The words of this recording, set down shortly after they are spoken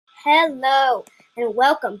Hello, and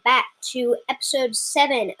welcome back to episode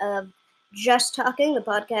 7 of Just Talking, the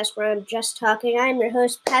podcast where I'm just talking. I'm your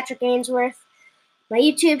host, Patrick Ainsworth. My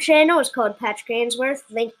YouTube channel is called Patrick Ainsworth,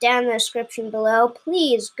 linked down in the description below.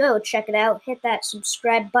 Please go check it out. Hit that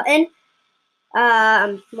subscribe button.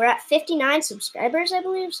 We're at 59 subscribers, I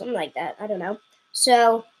believe, something like that. I don't know.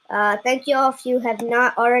 So, thank you all. If you have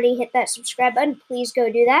not already hit that subscribe button, please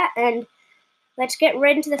go do that. And let's get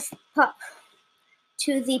right into the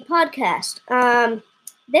podcast.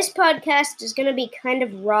 This podcast is going to be kind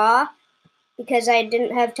of raw because I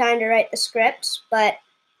didn't have time to write the scripts, but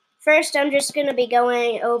first I'm just going to be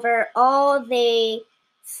going over all the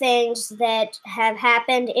things that have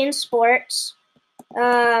happened in sports.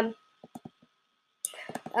 Most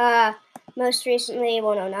recently,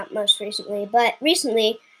 well, no, not most recently, but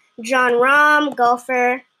recently, John Rahm,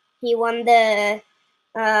 golfer, he won the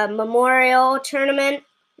Memorial Tournament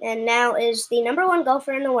and now is the number 1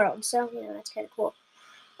 golfer in the world. So, that's kind of cool.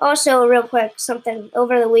 Also, real quick, something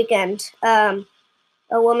over the weekend, a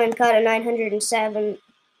woman caught a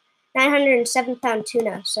 907-pound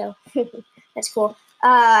tuna. So, that's cool.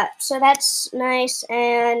 So that's nice.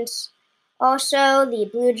 And also, the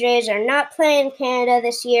Blue Jays are not playing Canada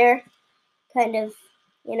this year. Kind of,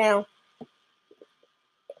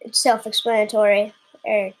 it's self-explanatory.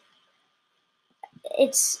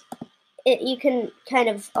 You can kind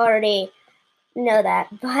of already know that,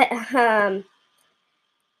 but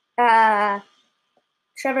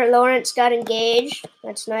Trevor Lawrence got engaged.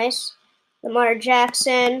 That's nice. Lamar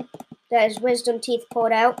Jackson got his wisdom teeth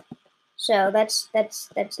pulled out, so that's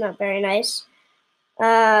not very nice.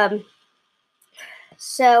 Yeah,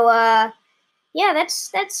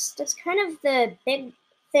 that's kind of the big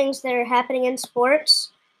things that are happening in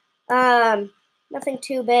sports. Nothing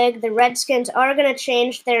too big. The Redskins are going to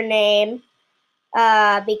change their name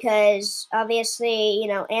because obviously,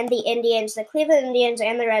 and the Indians, the Cleveland Indians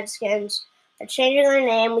and the Redskins are changing their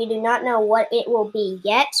name. We do not know what it will be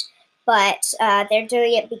yet, but they're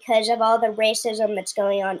doing it because of all the racism that's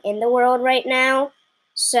going on in the world right now.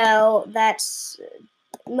 So that's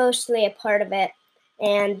mostly a part of it,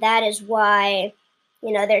 and that is why,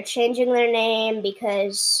 they're changing their name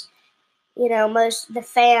because most the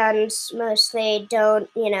fans mostly don't,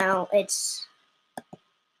 it's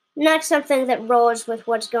not something that rolls with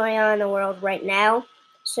what's going on in the world right now.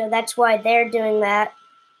 So that's why they're doing that.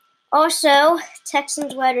 Also,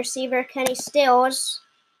 Texans wide receiver Kenny Stills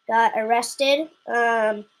got arrested.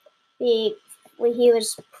 When he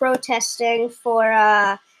was protesting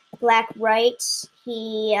for black rights.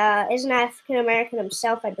 He is an African American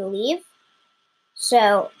himself, I believe.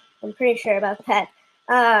 So I'm pretty sure about that.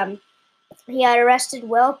 He got arrested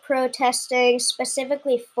while protesting,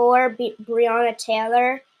 specifically for Breonna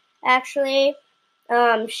Taylor, actually.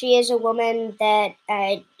 She is a woman that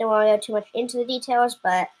I don't want to go too much into the details,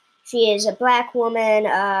 but she is a black woman,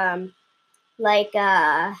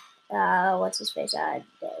 what's his face?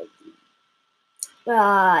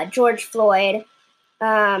 George Floyd.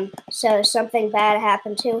 So something bad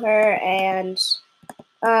happened to her, and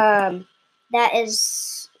that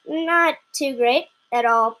is not too great at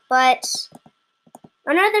all. But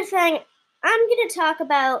another thing, I'm going to talk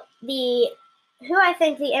about who I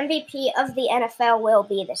think the MVP of the NFL will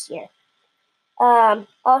be this year.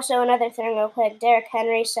 Also, another thing real quick, Derrick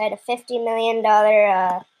Henry signed a $50 million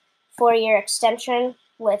 4-year extension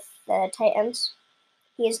with the Titans.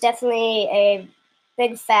 He is definitely a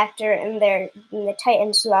big factor in the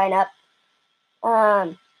Titans lineup.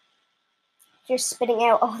 Just spitting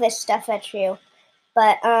out all this stuff at you.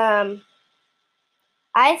 But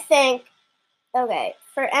I think, okay,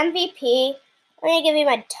 for MVP, I'm going to give you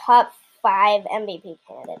my top 5 MVP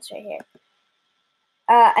candidates right here.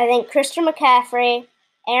 I think Christian McCaffrey,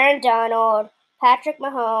 Aaron Donald, Patrick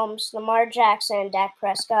Mahomes, Lamar Jackson, Dak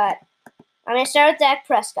Prescott. I'm going to start with Dak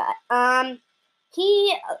Prescott. Everyone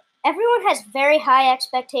has very high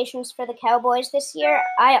expectations for the Cowboys this year.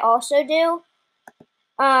 I also do.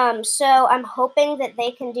 So I'm hoping that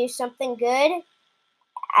they can do something good.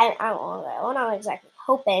 I'm not exactly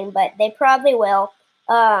hoping, but they probably will.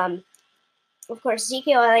 Of course,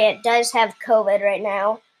 Ezekiel Elliott does have COVID right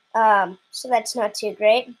now, so that's not too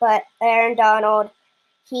great. But Aaron Donald,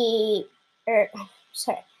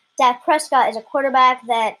 Dak Prescott is a quarterback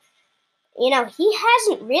that, he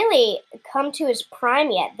hasn't really come to his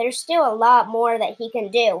prime yet. There's still a lot more that he can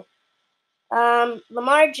do.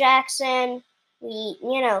 Lamar Jackson, we,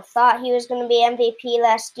 thought he was going to be MVP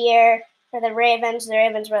last year for the Ravens. The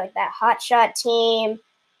Ravens were like that hotshot team.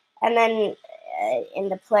 And then in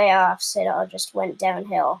the playoffs, it all just went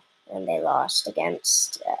downhill, and they lost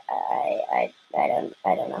against, I don't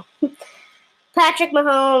know. Patrick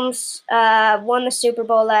Mahomes won the Super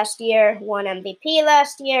Bowl last year, won MVP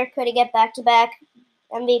last year. Could he get back-to-back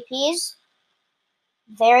MVPs?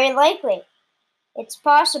 Very likely. It's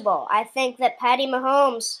possible. I think that Patty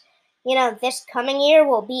Mahomes, this coming year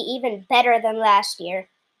will be even better than last year.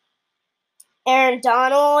 Aaron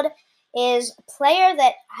Donald is a player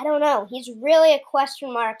that, I don't know, he's really a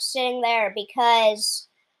question mark sitting there because,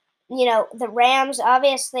 the Rams,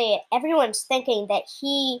 obviously, everyone's thinking that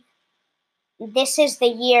this is the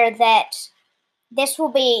year that this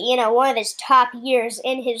will be, one of his top years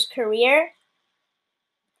in his career.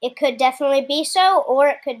 It could definitely be so, or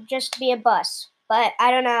it could just be a bust. But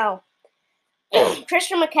I don't know.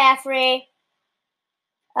 Christian McCaffrey,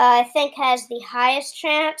 I think, has the highest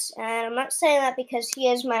chance, and I'm not saying that because he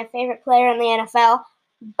is my favorite player in the NFL,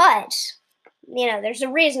 but, there's a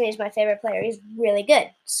reason he's my favorite player. He's really good.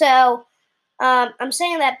 So, I'm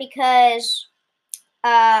saying that because,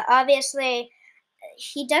 obviously,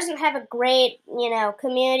 he doesn't have a great,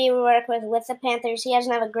 community to work with the Panthers. He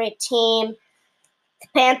doesn't have a great team. The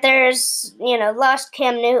Panthers, lost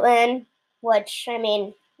Cam Newton, which,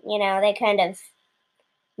 they kind of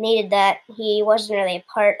needed that. He wasn't really a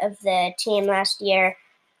part of the team last year.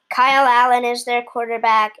 Kyle Allen is their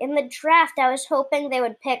quarterback. In the draft, I was hoping they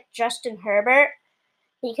would pick Justin Herbert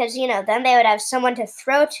because, then they would have someone to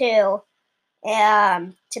throw to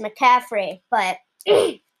McCaffrey. But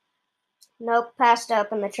nope, passed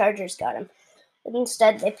up, and the Chargers got him.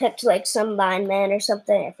 Instead, they picked, some lineman or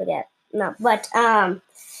something. I forget. No, but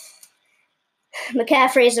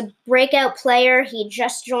McCaffrey is a breakout player. He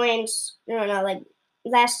just joined,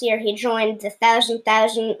 last year he joined the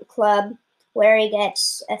 1,000 club, where he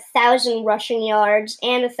gets 1,000 rushing yards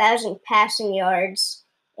and 1,000 passing yards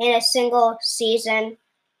in a single season.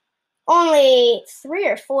 Only 3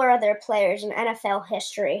 or 4 other players in NFL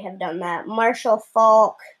history have done that. Marshall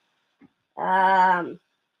Faulk, I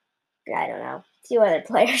don't know, a few other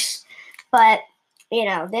players. But,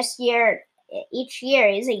 this year, each year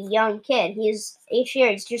he's a young kid. Each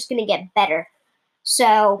year he's just going to get better.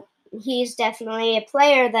 So he's definitely a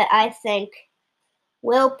player that I think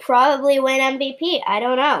will probably win MVP. I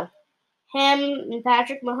don't know. Him and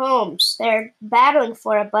Patrick Mahomes, they're battling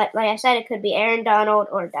for it, but like I said, it could be Aaron Donald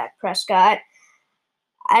or Dak Prescott.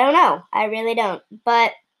 I don't know. I really don't.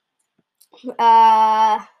 But,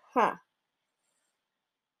 yeah,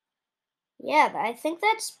 I think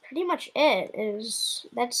that's pretty much it.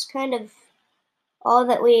 That's kind of all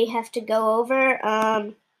that we have to go over.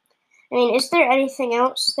 Is there anything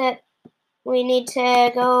else that we need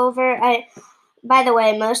to go over? By the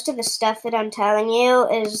way, most of the stuff that I'm telling you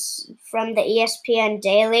is from the ESPN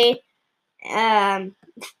Daily.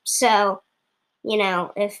 So,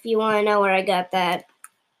 if you want to know where I got that,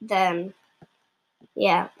 then,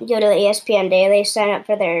 yeah, go to the ESPN Daily, sign up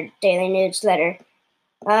for their daily newsletter.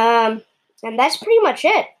 And that's pretty much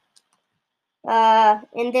it.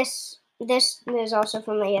 And this is also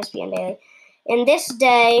from the ESPN Daily. In this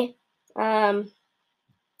day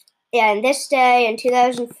in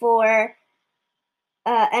 2004,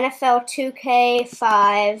 NFL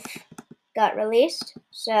 2K5 got released,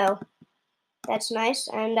 so that's nice.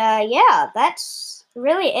 And yeah, that's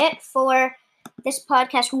really it for this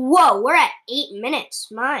podcast. Whoa, we're at 8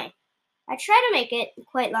 minutes. I try to make it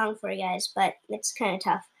quite long for you guys, but it's kind of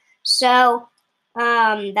tough. So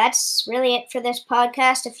that's really it for this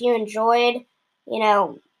podcast. If you enjoyed,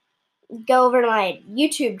 go over to my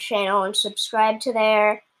YouTube channel and subscribe to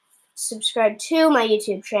my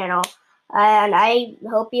YouTube channel. And I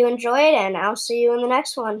hope you enjoyed, and I'll see you in the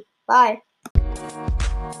next one. Bye.